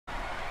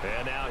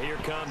And now here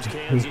comes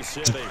Kansas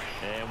City.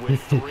 And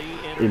with 3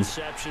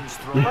 interceptions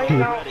thrown right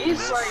now, already,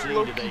 it's like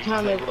low-key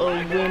kind of a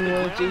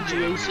win-win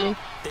situation.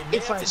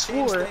 If I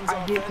score,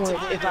 I get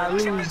points. If I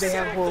lose, they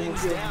have horrible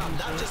field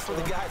position.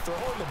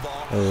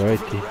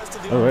 Alrighty.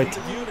 Alright.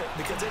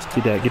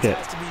 Get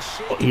that.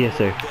 Oh, yes,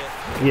 sir.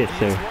 Yes,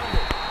 sir.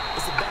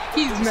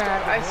 He's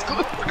mad. I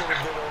scored.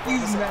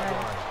 He's mad.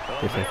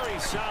 Yes, sir. Very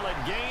solid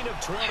gain of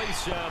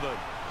 27.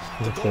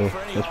 Yes, sir.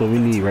 That's what we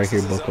need right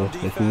here, Bucko.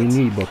 That's what we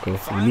need, Bucko.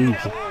 We need it.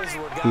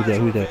 Who's that?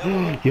 Who's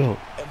that? Yo.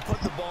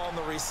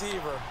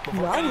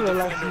 No, I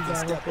realize he's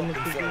down up in the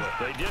picture.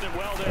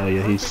 Oh,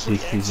 yeah, he's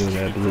doing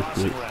that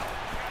ballistic.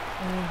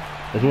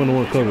 That's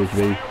one-on-one coverage,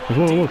 baby. That's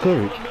one-on-one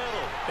coverage.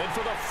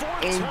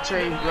 And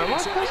Trey, bro, my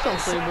custom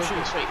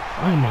playbook is Trey.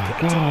 Oh my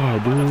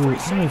god, dude.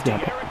 How is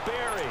that?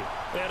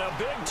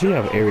 We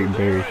have Eric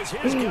Berry.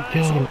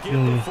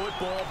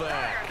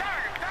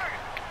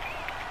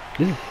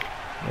 Yo.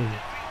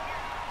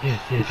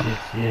 This is...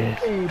 Yes.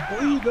 Hey,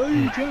 boy, you know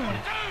you trash.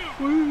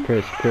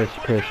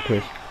 Press.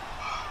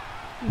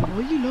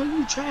 Boy, you know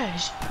you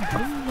trash.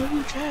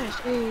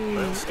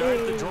 They'll start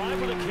the drive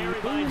with a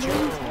carry by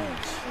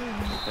Jones.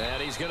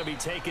 And he's going to be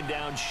taken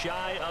down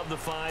shy of the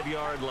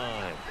 5-yard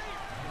line.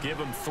 Give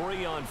him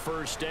 3 on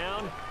first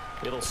down.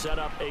 It'll set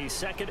up a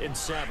 2nd and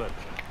 7.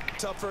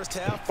 Tough first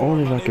half.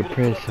 Only if I could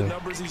press him. The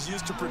numbers he's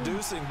used to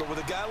producing, but with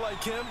a guy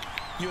like him,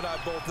 you and I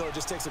both know it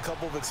just takes a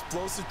couple of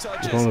explosive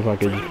touches. Only if I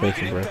could just press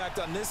an him, bro. impact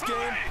on this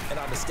game and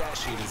on the stat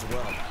sheet as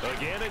well.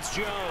 Again, it's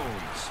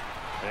Jones.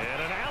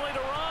 And an alley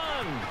to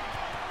run.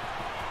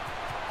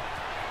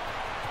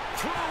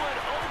 Through an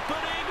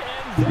opening,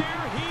 and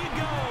there he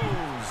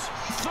goes.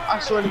 I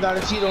swear to God,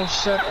 if you don't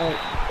shut up,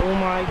 oh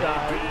my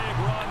God. Big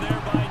run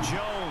there by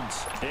Jones.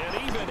 And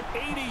even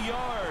 80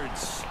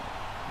 yards.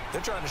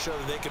 They're trying to show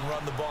that they can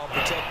run the ball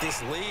and protect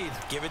this lead.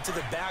 Give it to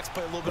the backs,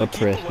 play a little bit of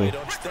Press keep away, me.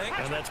 don't you think?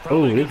 And that's Oh,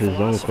 probably this is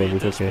zone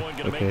coverage. Okay.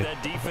 Make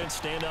that defense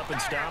stand up and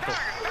stop it.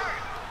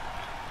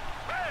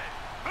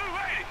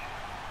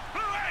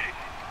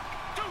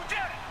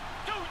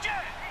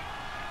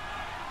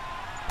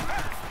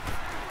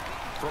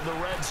 From the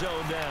red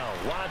zone now,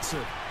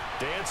 Watson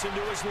dancing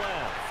to his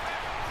left.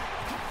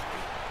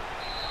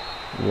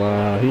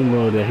 Wow, he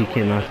knows that he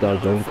cannot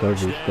stop zone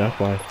coverage. That's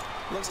why.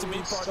 Looks to me,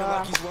 partner,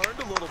 like he's learned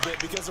a little bit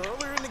because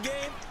earlier in the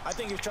game, I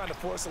think he was trying to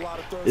force a lot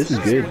of throws. This is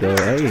good though.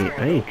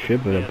 I ain't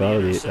tripping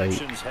about it. Like,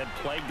 Had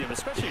plagued him,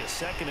 especially a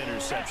 2nd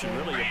interception,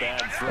 really a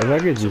bad throw. if I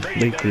could just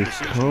make this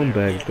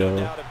comeback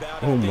though.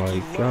 Oh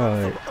my god.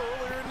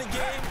 Earlier in the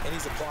game, and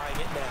he's applying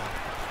it now.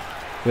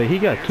 Wait, he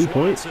got 2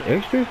 points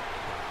extra?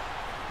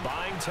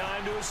 Buying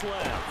time to his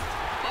left.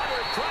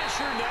 Under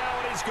pressure now,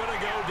 and he's going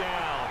to go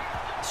down.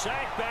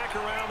 Sacked back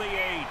around the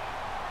 8.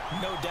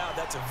 No doubt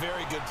that's a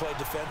very good play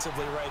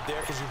defensively right there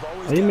because you've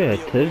always Oh, he got made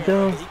to a be aware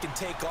touchdown? that he can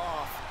take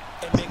off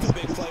and make a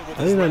big play with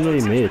I did not know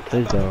he made a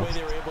touchdown.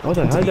 I was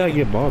like, how did I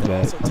get ball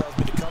back? Also tells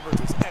me the coverage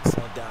was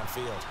excellent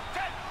downfield.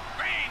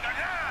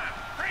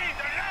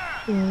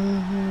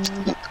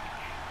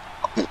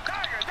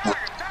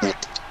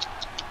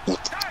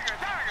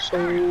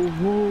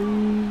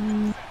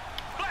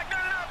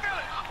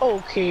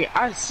 Okay,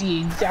 I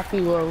see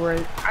exactly what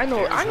we're. I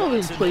know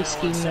his play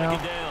scheme now.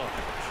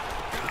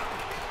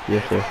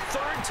 Yes, sir.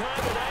 Third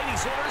time tonight,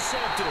 he's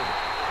intercepted.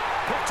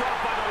 Picked off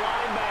by the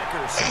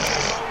linebacker, C.J.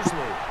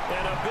 Mosley.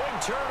 And a big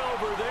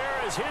turnover there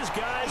as his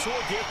guys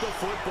will get the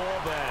football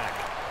back.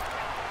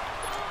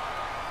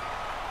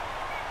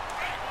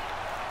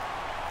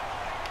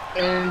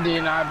 And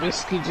then I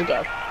basically just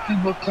got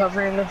people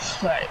covering the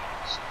flag.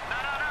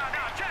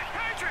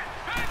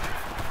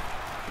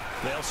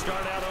 They'll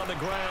start out on the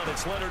ground.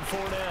 It's Leonard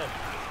Fournette.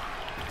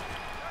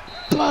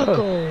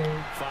 Buckle.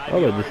 I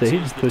was about to say, he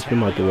just pushed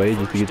him out the way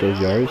just to get those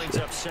yards.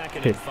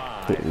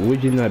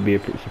 Would you not be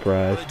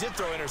surprised?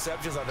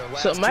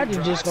 So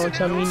imagine just gonna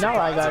tell me now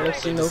I got a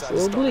signal for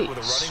a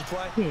blitz.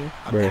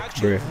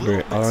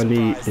 Bruh. All I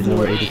need is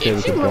number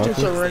 87 to block It's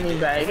a him. running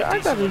back. I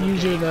gotta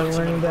use it as a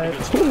running back.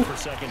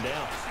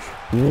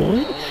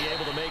 What?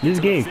 This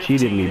game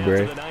cheated me,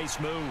 bruh.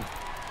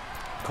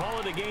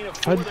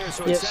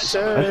 Yes,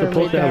 sir. I'm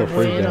supposed to have a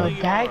first In down.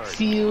 a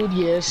backfield,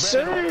 yes,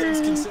 sir.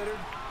 Yes, sir.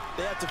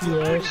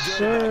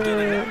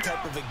 That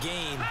type of a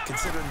gain,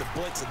 considering the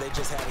blitz that they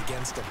just had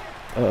against them.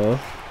 Yo.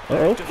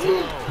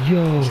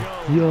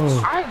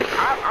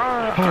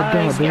 Hot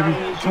dot, baby.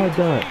 Hot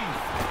dot.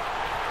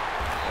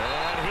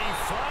 And he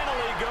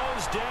finally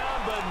goes down,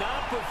 but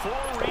not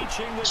before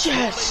reaching the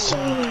Yes,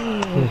 sir.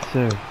 Yes,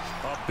 sir.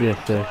 Yes,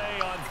 sir. play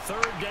on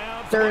third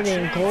down. 3rd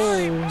and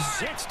goal.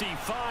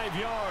 65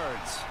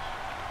 yards.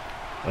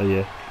 Oh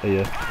yeah.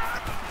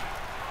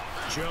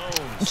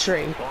 Jones.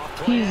 Trey,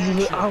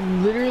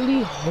 I'm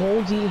literally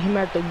holding him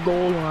at the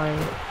goal line.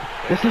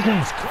 What's his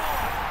name?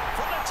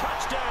 For the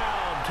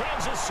touchdown,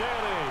 Kansas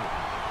City.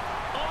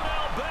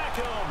 Odell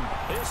Beckham,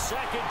 his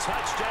 2nd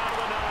touchdown of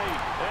the night.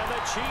 And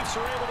the Chiefs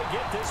are able to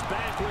get this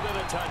back within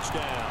a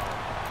touchdown.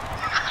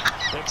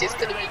 Just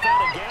gonna They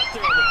found a gap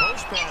there in the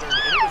post pattern,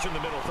 and it was in the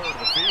middle third of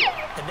the field.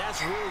 And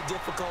that's really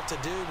difficult to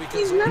do because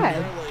He's not.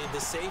 ordinarily the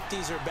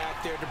safeties are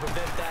back there to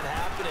prevent that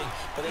happening.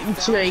 But they found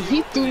Trey,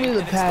 he threw me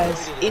the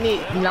pass, and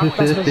it knocked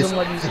off of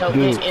somebody's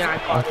helmet, and I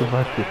caught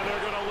it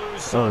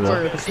Oh no.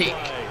 for a pick.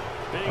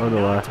 Oh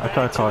no, I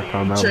tried to call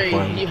timeout. Trey,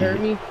 you heard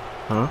me?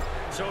 Huh?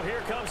 So here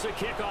comes the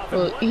kickoff.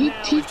 Well,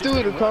 he threw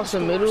it across the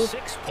middle,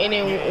 and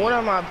then one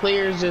of my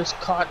players just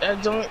caught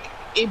that dunk.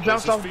 It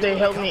bounced off their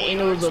helmet,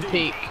 and it was a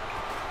pick.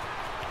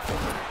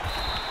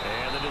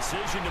 And the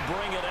decision to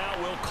bring it out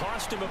will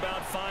cost him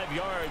about 5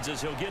 yards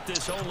as he'll get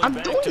this only I'm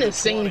back doing to the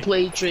same 20.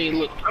 play, Trey.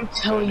 Look, I'm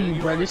telling you,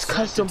 bro, this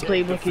custom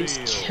playbook is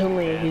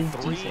killing his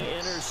Three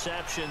defense.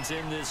 interceptions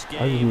in this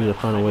game. I just need to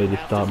find a way to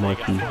stop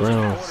Marquise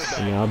Brown,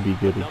 and then I'll be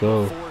good to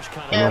go.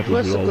 And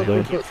plus, Look,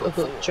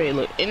 look, Trey,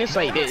 look, and it's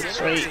like this,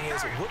 right?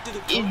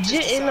 It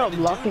just end up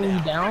locking you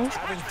down.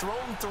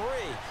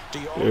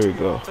 There we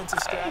go.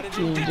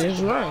 You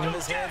just run,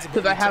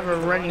 because I have a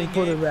running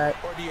quarterback.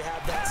 Or do you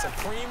have that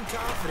supreme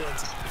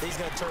confidence that he's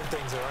going to turn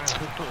things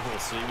around? We'll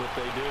see what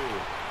they do.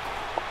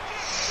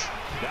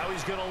 Now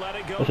he's going to let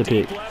it go That's a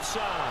deep pick. left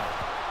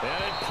side.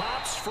 And it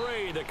pops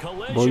free. The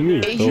collision. Boy,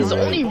 you there. is so He's right.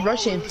 only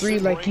rushing 3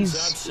 like he's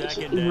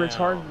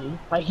retarded.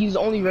 Like, he's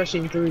only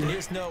rushing 3.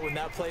 Just know when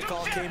that play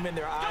call came in,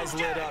 their eyes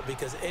lit up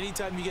because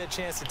anytime you get a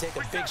chance to take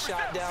a big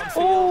shot downfield,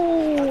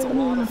 Oh, that's a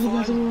lot of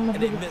fun,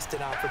 and they missed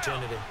an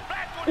opportunity.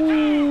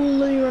 Ooh,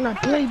 let me run a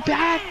play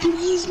back,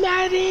 please,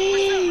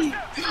 Madden.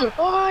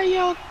 Oh,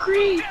 y'all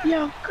great,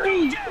 y'all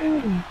great.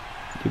 Ooh,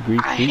 The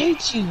Greek I feet.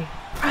 hate you.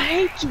 I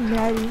hate you,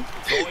 Madden.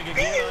 Going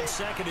again on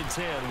 2nd and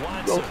 10.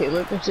 Watson Okay,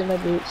 let them send that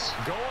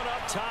bitch. going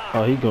up top.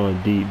 Oh, he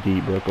going deep,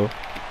 Bucko.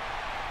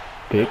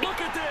 Pick. And look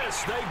at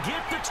this. They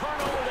get the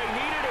turnover they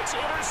needed. It's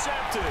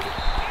intercepted.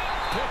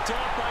 Picked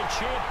up by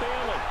Champ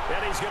Bailey.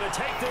 And he's going to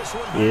take this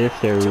one back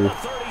Yes, sir. to the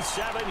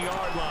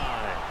 37-yard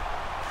line.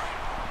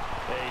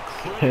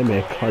 That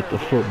man caught the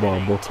football,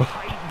 boy.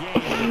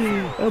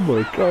 That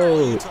boy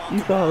cold. You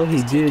saw what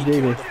he did,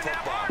 Jaden.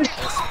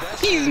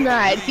 He's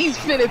mad. He's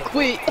finna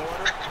quit.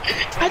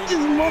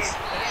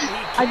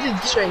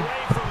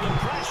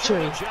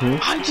 Trey.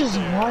 I just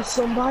watched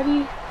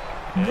somebody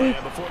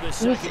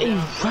with a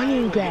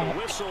running back.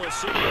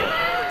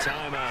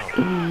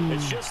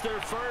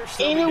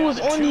 And it was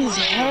on his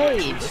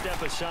head.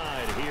 Step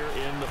aside here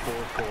in the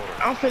 4th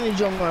quarter. I'm finna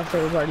jump my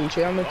favorite party,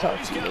 Trey. I'm gonna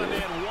talk to you later.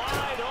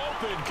 Wide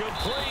open,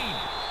 complete.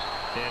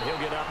 And he'll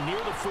get up near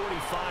the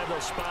 45.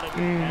 They'll spot it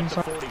at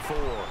the 44.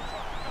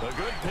 A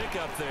good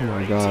pickup there. Oh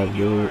my God,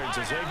 dude. Yards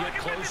as they get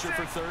closer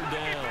for 3rd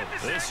down.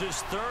 This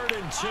is 3rd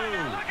and 2.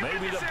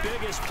 Maybe the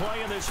biggest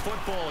play in this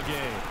football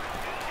game.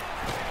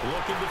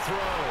 Looking to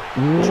throw.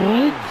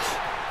 What?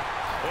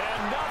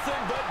 And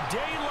nothing but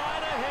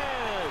daylight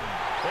ahead.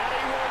 And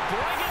he will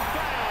bring it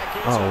back.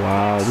 It's Oh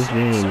wow, this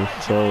game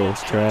is so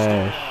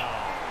trash.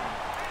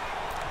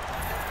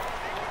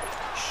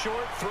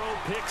 Short throw,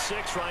 pick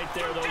 6 right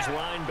there. Those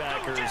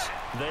linebackers,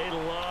 they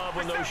love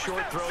when those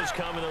short throws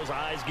come and those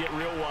eyes get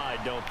real wide,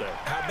 don't they?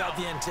 How about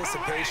the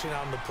anticipation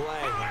on the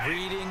play?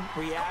 Reading,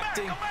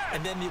 reacting,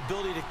 and then the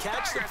ability to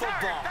catch the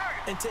football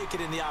and take it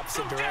in the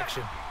opposite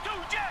direction.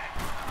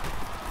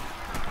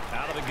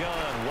 Out of the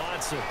gun,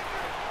 Watson.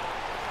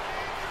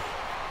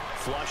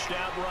 Flushed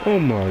out right. Oh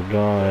my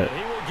God. He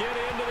will get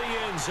into the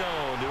end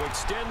zone to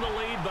extend the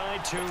lead by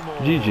 2 more.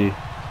 GG.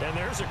 And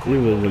there's a It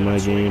wasn't my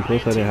game.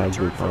 Plus, I didn't have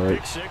good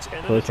cards.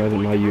 Plus, I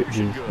didn't my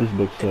this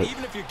book And sucks.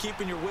 even if you're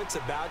keeping your wits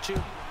about you,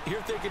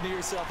 you're thinking to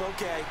yourself,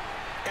 okay,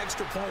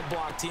 extra point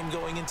block team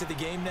going into the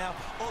game now.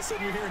 All of a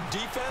sudden you're hearing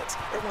defense.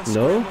 Everyone's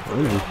No, scrambling for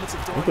their helmets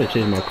and I'm throwing gonna down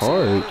change my their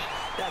cards.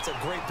 That's a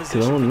great Cause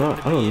position I for don't them know.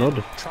 to I don't be know in,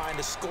 the. trying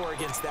to score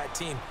against that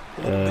team.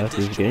 A little bit That's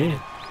his disjointed. game.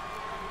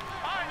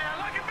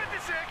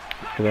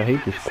 Cause I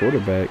hate this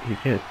quarterback. He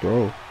can't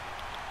throw.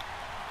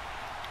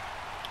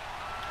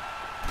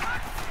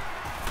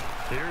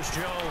 Here's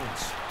Jones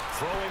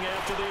throwing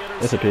after the interception.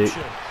 That's a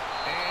pick.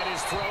 And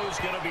his throw's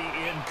going to be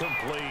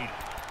incomplete.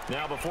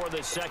 Now before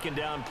this 2nd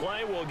down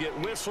play, we'll get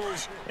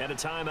whistles and a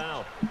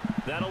timeout.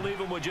 That'll leave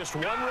him with just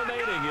 1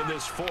 remaining in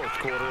this 4th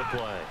quarter of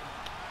play.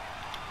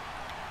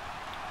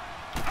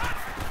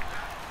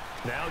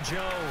 Now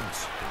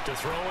Jones to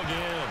throw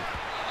again.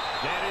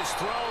 And his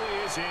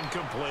throw is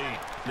incomplete.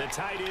 The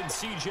tight end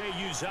C.J.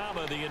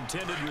 Uzama, the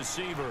intended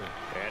receiver.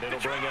 And it'll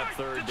bring up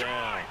 3rd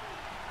down.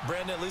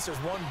 Brandon, at least there's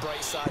one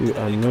bright side Dude, to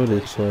that I know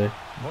this play.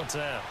 What's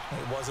that?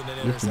 It wasn't an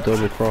This is interception.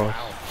 double cross.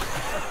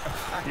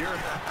 You're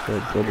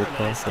That double a cross.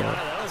 nice guy.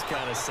 That was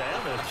kind of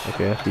savage.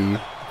 Okay, I see you.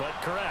 But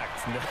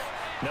correct.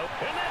 Nope.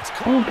 And that's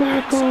Oh,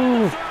 back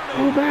off!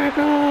 Oh, back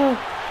off!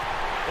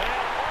 And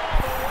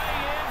all the way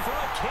in for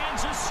a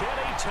Kansas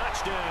City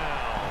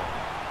touchdown.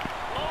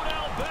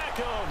 Odell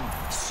Beckham,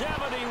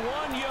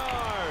 71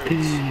 yards.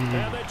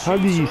 And the How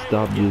do you Chiefs are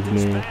stop able to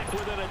this, get man? back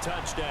within a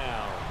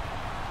touchdown.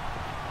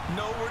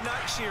 No, we're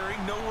not cheering.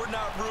 No, we're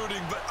not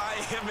rooting. But I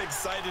am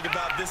excited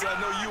about this. I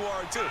know you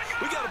are, too.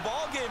 We got a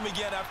ball game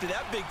again after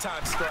that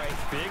big-time strike.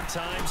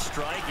 Big-time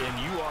strike, and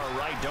you are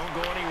right. Don't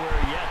go anywhere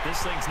yet.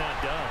 This thing's not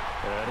done.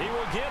 And he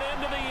will get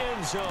into the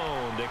end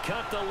zone to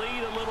cut the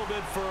lead a little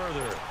bit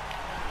further.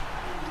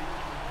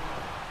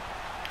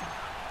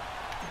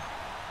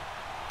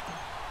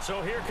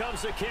 So here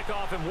comes the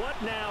kickoff, and what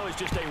now is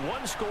just a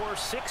one-score,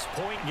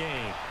 6-point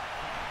game.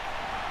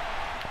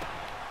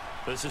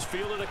 This is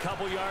fielded a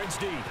couple yards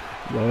deep.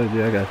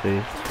 Yeah, I got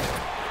this.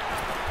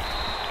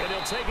 And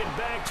he'll take it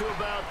back to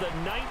about the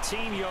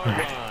 19-yard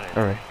line.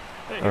 All right.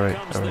 And here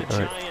comes the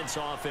Giants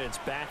offense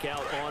back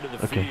out onto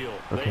the field.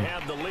 They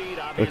have the lead,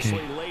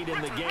 obviously, late in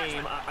the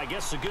game. I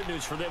guess the good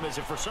news for them is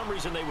if for some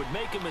reason they would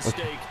make a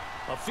mistake,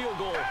 a field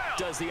goal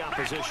does the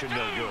opposition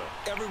no good.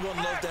 Everyone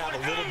loves to have a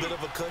little bit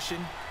of a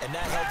cushion, and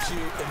that helps you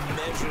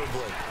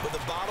immeasurably. But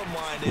the bottom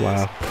line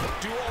is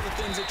do all the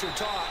things that you're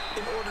taught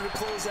in order to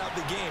close out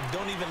the game.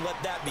 Don't even let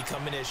that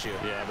become an issue.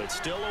 Yeah, but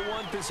still a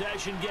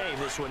one-possession game.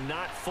 This one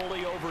not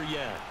fully over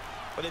yet.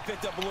 But they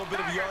picked up a little bit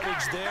of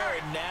yardage there,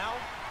 and now,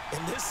 in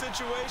this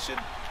situation,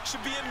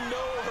 should be in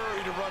no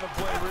hurry to run a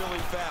play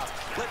really fast.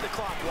 Let the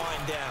clock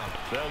wind down.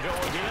 They'll go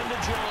again to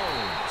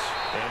Jones.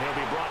 And he'll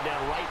be brought down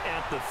right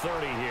at the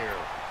 30 here.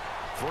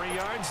 3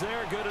 yards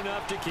there, good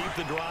enough to keep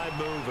the drive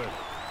moving.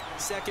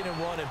 2nd and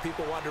 1, and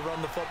people want to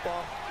run the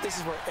football. This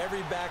is where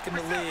every back in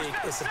the league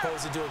is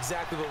supposed to do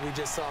exactly what we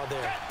just saw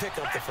there. Pick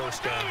up the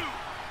first down.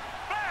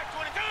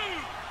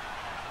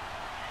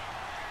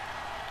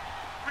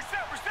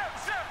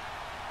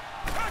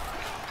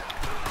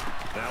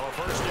 Now a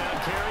first down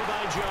carry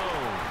by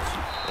Jones.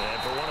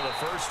 And for one of the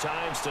first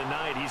times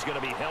tonight, he's going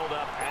to be held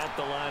up at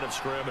the line of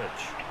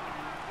scrimmage.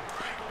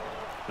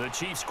 The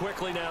Chiefs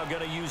quickly now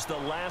going to use the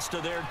last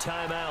of their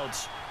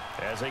timeouts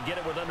as they get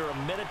it with under a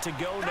minute to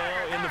go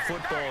now in the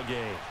football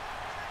game.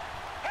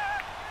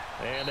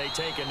 And they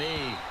take a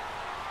knee.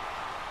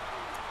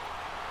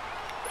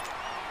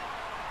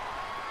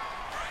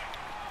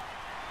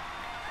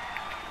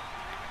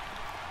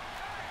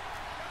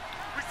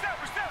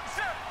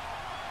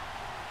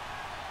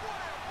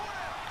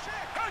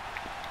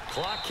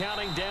 Clock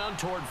counting down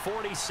toward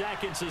 40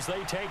 seconds as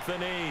they take the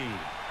knee.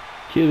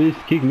 Can you at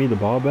least kick me the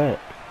ball back?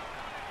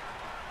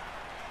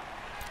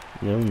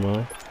 Never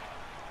mind.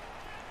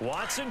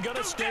 Watson going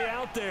to stay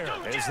out there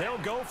as they'll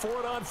go for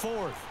it on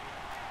 4th.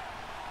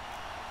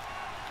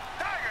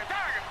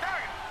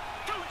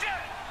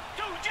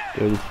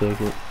 Wait a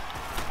second.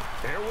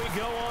 Here we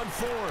go on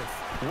 4th.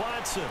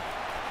 Watson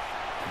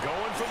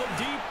going for the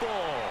deep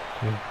ball.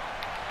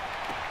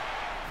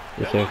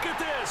 Yes, and look at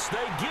this.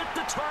 They get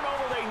the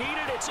turnover they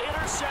needed. It's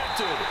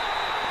intercepted.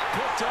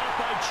 Picked up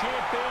by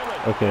Champ Bailey.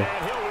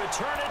 And he'll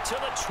return it to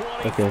the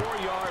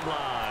 24-yard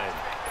line.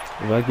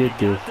 If I get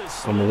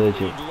this, I'm a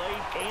legend.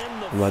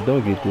 If I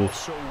don't get this,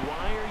 so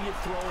why are you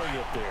throwing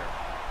it there?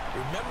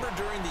 Remember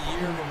during the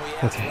year when we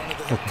asked one of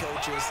the head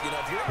coaches, you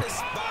know, if you're in this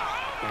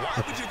spot, why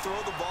would you throw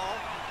the ball?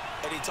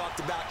 And he talked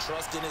about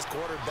trusting his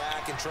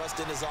quarterback and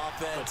trusting his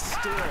offense.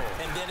 But still.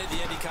 And then at the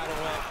end, he kind of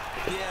went,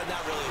 yeah,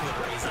 not really a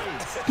good reason.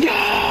 The 20.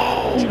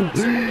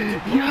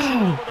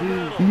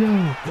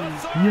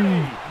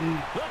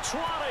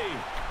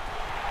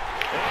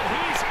 And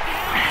he's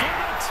in for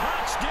the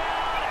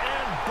touchdown.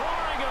 And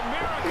barring a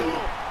miracle,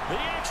 the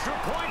extra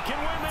point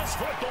can win this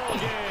football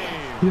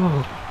game.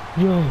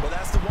 Well,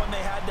 that's the one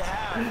they had to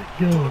have.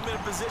 Put them in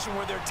a position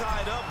where they're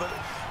tied up, but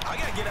I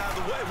got to get out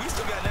of the way. We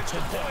still got an extra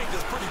point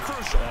that's pretty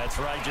crucial. That's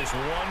right. Just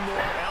one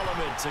more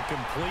element to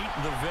complete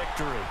the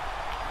victory.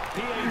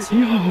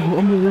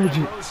 I'm a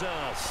legend.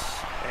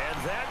 And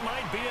that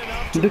might be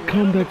enough to the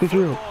comeback is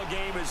real.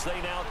 Game as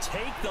they now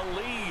take the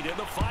lead in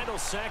the final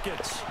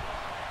seconds.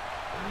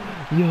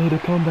 The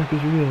comeback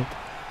is real.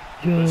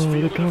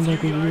 The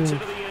comeback is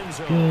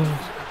real.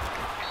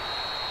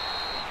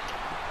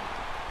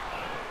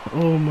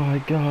 Oh my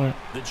God.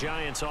 The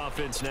Giants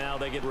offense now,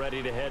 they get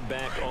ready to head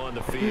back on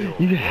the field.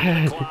 You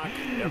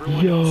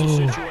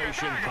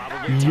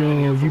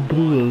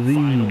blew a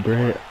lead,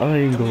 Brett. I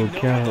ain't gonna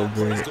count,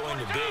 Brett.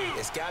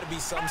 It's got to be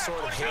some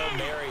sort of Hail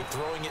Mary,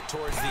 throwing it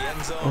towards the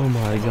end zone. Oh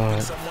my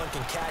God. Someone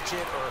can catch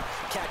it or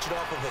catch it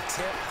off of a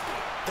tip.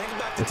 Think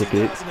back to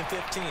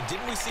 2015.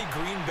 Didn't we see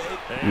Green Bay?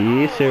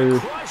 Yes, sir.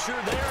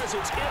 Pressure there as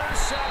it's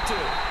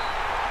intercepted.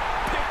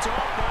 Picked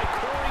off by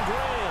Corey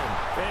Graham.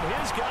 And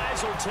his guys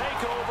will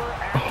take over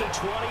at the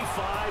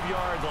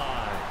 25-yard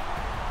line.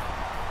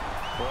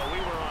 Well,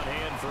 we were on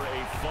hand for a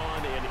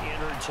fun and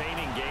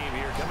entertaining game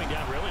here. Coming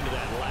down really to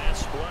that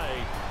last play.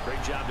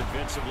 Great job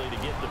defensively to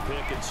get the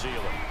pick and seal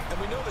it.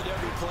 And we know that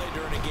every play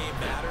during a game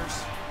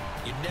matters.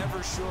 You're never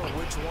sure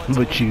which one's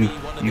but going to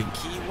be one of the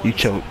key ones. You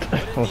choked.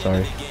 I'm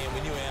sorry. Game,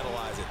 when you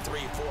analyze it,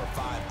 3, 4,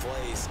 5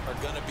 plays are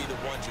going to be the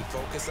ones you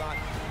focus on.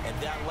 And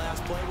that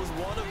last play was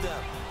one of them.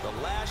 The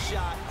last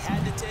shot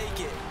had to take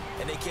it.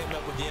 And they came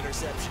up with the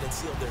interception and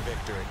sealed their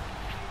victory.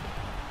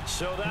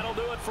 So that'll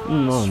do it for us.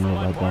 No, from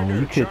my I don't. partner,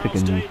 You can't take a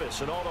Charles knee.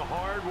 Davis, and all the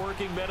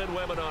hard-working men and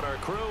women on our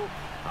crew.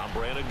 I'm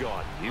Brandon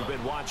Gaudin. You've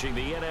been watching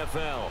the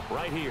NFL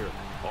right here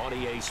on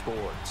EA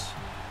Sports.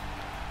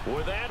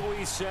 With that,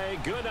 we say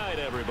good night,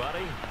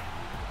 everybody.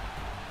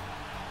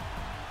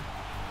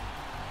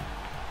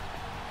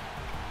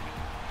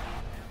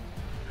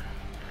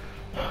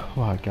 Oh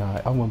my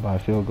God, I went by a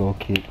field goal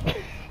kick.